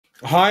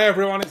Hi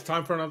everyone, it's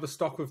time for another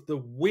stock of the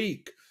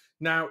week.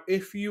 Now,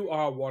 if you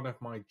are one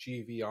of my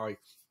GVI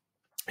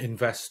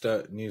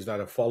investor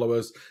newsletter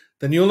followers,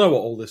 then you'll know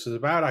what all this is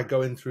about. I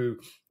go in through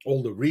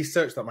all the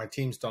research that my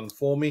team's done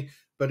for me,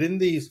 but in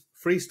these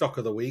free stock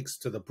of the weeks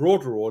to the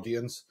broader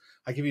audience,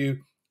 I give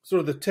you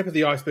sort of the tip of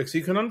the iceberg so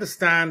you can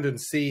understand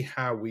and see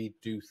how we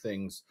do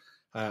things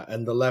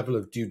and the level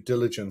of due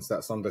diligence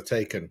that's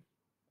undertaken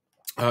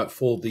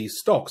for these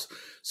stocks.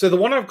 So the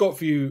one I've got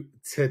for you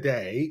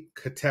today,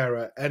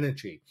 Coterra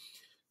Energy.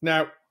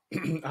 Now,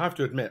 I have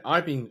to admit,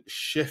 I've been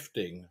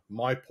shifting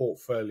my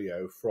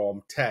portfolio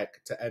from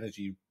tech to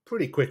energy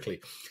pretty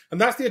quickly. And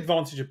that's the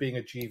advantage of being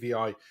a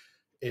GVI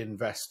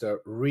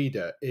investor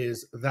reader,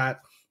 is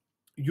that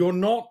you're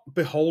not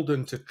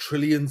beholden to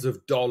trillions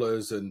of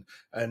dollars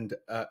and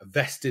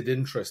vested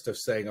interest of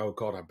saying, oh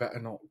God, I better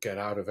not get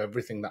out of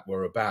everything that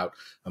we're about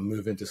and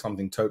move into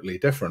something totally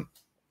different.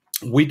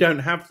 We don't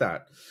have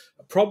that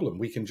problem.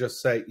 We can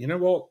just say, you know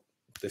what,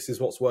 this is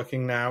what's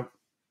working now.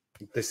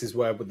 This is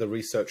where the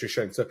research is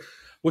showing. So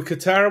with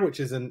Coterra, which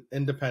is an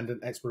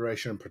independent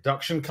exploration and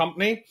production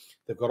company,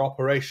 they've got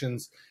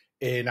operations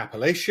in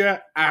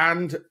Appalachia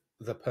and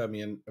the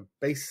Permian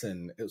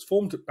Basin. It was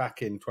formed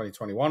back in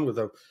 2021 with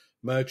a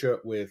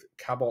merger with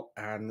Cabot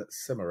and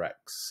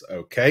Cimarex.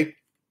 Okay.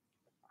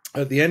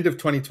 At the end of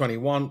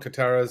 2021,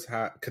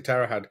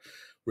 Coterra had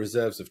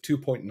reserves of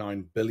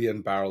 2.9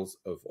 billion barrels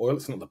of oil.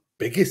 It's not the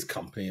biggest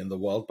company in the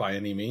world by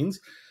any means.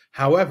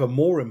 However,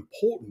 more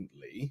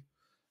importantly,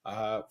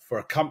 for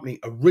a company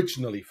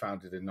originally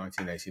founded in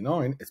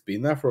 1989, it's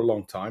been there for a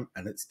long time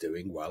and it's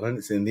doing well, and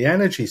it's in the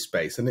energy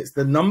space, and it's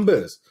the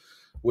numbers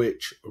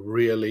which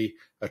really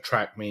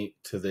attract me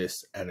to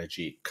this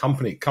energy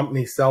company.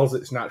 Company sells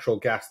its natural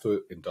gas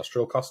to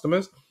industrial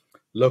customers,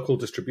 local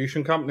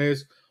distribution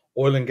companies,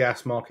 oil and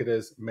gas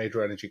marketers,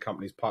 major energy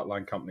companies,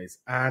 pipeline companies,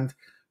 and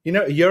you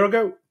know, a year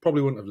ago,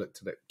 probably wouldn't have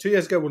looked at it. 2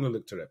 years ago, wouldn't have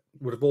looked at it.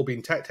 Would have all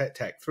been tech, tech,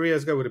 tech. 3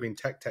 years ago, would have been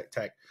tech, tech,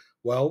 tech.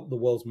 Well, the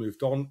world's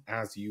moved on,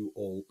 as you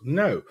all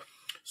know.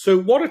 So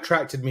what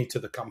attracted me to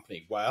the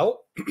company?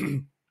 Well,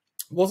 it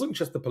wasn't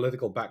just the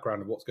political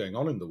background of what's going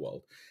on in the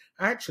world.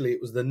 Actually,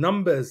 it was the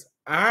numbers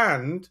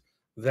and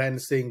then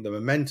seeing the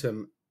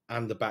momentum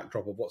and the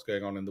backdrop of what's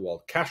going on in the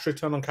world. Cash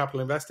return on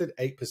capital invested,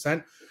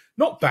 8%.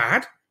 Not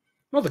bad.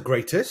 Not the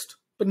greatest,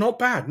 but not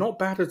bad. Not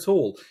bad at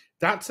all.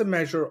 That's a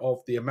measure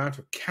of the amount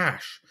of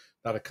cash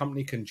that a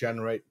company can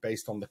generate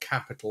based on the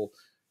capital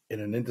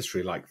in an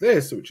industry like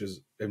this, which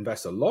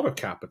invests a lot of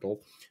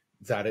capital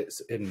that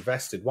it's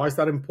invested. Why is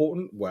that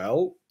important?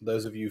 Well,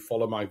 those of you who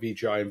follow my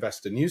VGI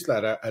investor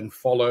newsletter and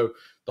follow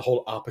the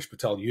whole Alpesh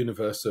Patel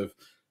universe of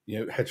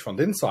hedge fund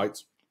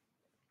insights,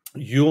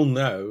 you'll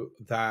know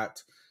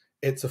that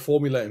it's a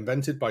formula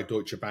invented by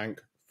Deutsche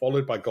Bank,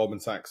 followed by Goldman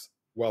Sachs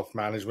Wealth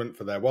Management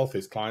for their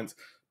wealthiest clients,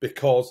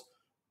 because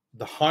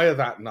the higher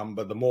that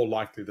number, the more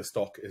likely the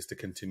stock is to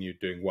continue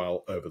doing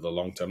well over the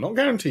long term. Not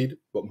guaranteed,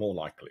 but more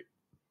likely.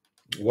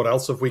 What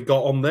else have we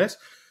got on this?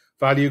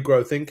 Value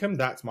growth income.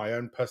 That's my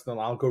own personal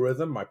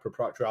algorithm, my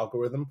proprietary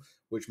algorithm,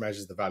 which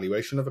measures the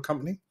valuation of a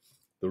company,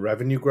 the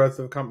revenue growth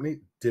of a company,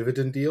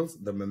 dividend deals,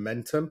 the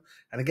momentum.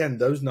 And again,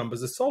 those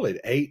numbers are solid.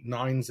 8,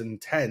 9s, and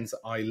 10s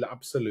I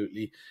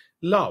absolutely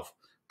love.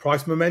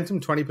 Price momentum,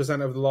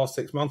 20% over the last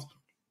 6 months.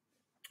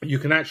 You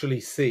can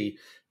actually see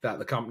that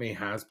the company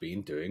has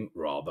been doing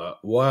rather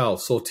well.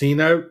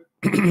 Sortino,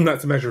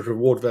 that's a measure of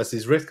reward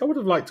versus risk. I would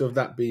have liked to have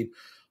that been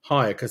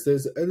higher because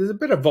there's a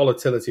bit of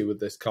volatility with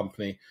this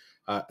company,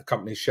 the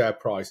company's share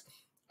price.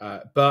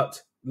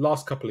 But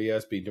last couple of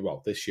years been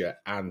well, this year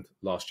and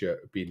last year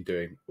been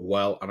doing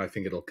well, and I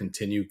think it'll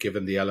continue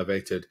given the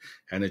elevated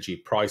energy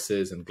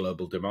prices and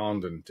global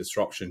demand and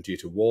disruption due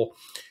to war.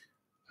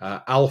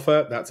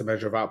 Alpha, that's a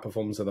measure of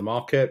outperformance of the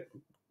market.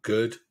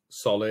 Good,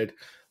 solid.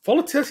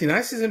 Volatility, now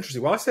this is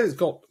interesting. Well, I said it's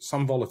got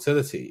some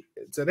volatility.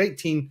 It's at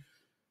 18%,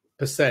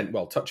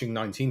 well, touching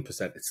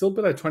 19%. It's still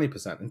below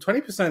 20%. And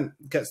 20%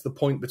 gets the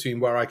point between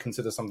where I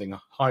consider something a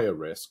higher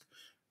risk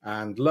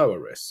and lower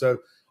risk. So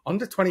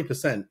under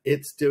 20%,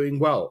 it's doing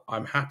well.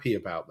 I'm happy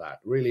about that.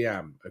 Really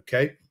am.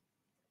 Okay.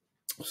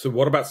 So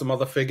what about some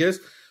other figures?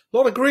 A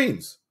lot of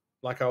greens.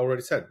 Like I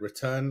already said,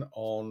 return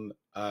on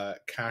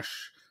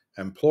cash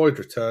employed,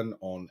 return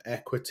on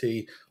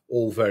equity,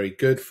 all very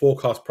good.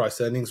 Forecast price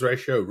earnings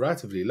ratio,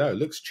 relatively low.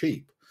 Looks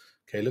cheap.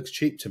 Okay, looks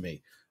cheap to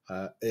me.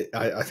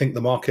 I think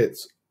the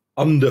market's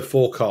under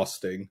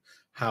forecasting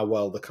how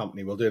well the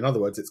company will do. In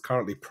other words, it's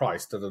currently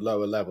priced at a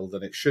lower level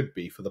than it should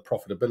be for the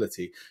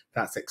profitability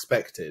that's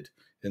expected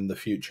in the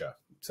future.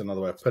 It's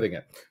another way of putting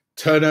it.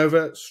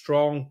 Turnover,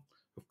 strong.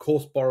 Of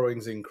course,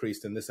 borrowing's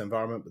increased in this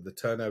environment, but the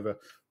turnover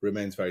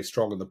remains very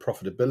strong, and the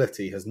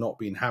profitability has not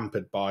been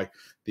hampered by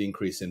the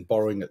increase in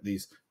borrowing at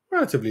these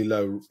relatively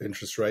low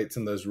interest rates,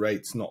 and those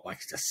rates not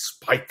likely to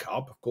spike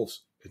up. Of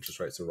course, interest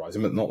rates are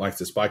rising, but not likely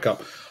to spike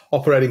up.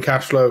 Operating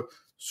cash flow,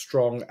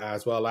 strong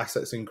as well.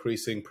 Assets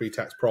increasing,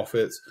 pre-tax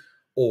profits,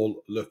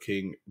 all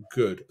looking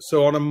good.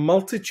 So on a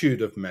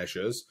multitude of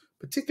measures,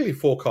 particularly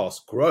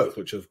forecast growth,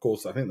 which of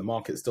course I think the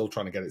market's still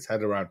trying to get its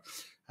head around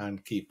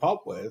and keep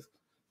up with,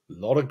 A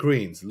lot of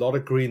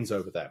greens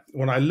over there.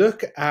 When I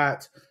look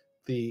at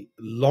the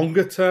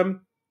longer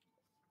term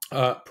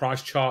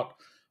price chart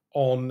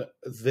on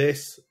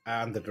this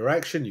and the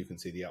direction, you can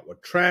see the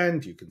upward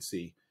trend, you can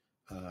see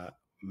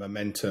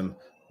momentum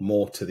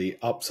more to the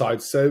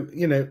upside. So,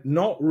 you know,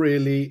 not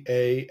really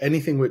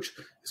anything which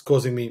is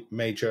causing me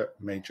major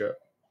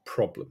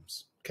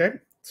problems. Okay,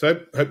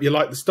 so hope you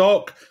like the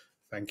stock.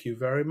 Thank you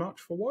very much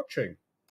for watching.